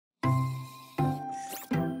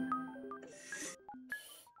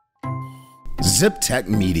Ziptech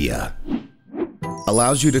Media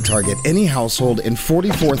allows you to target any household in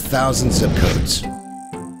 44,000 zip codes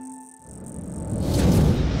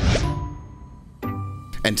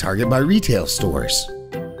and target by retail stores.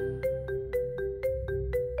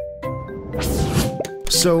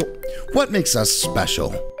 So, what makes us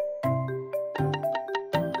special?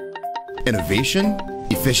 Innovation,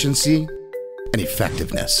 efficiency, and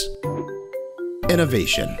effectiveness.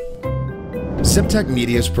 Innovation. Ziptech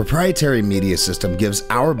Media's proprietary media system gives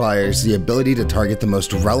our buyers the ability to target the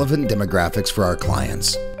most relevant demographics for our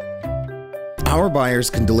clients. Our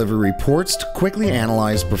buyers can deliver reports to quickly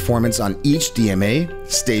analyze performance on each DMA,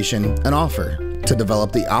 station, and offer to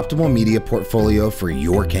develop the optimal media portfolio for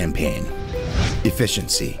your campaign.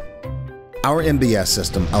 Efficiency. Our MBS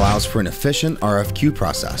system allows for an efficient RFQ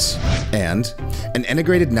process and an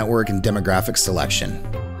integrated network and demographic selection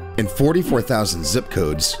in 44,000 zip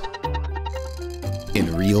codes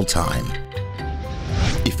in real time.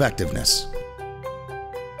 Effectiveness.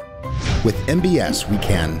 With MBS, we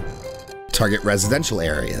can target residential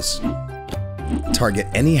areas, target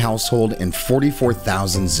any household in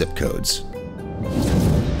 44,000 zip codes,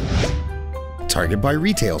 target by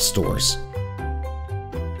retail stores,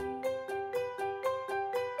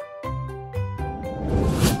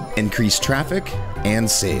 increase traffic and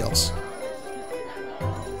sales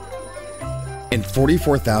in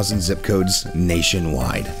 44,000 zip codes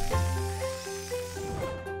nationwide,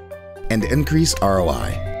 and increase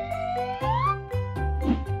ROI.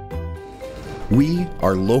 We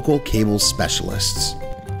are local cable specialists.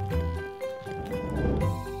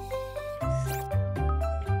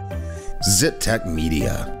 Ziptech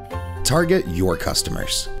Media. Target your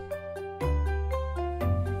customers.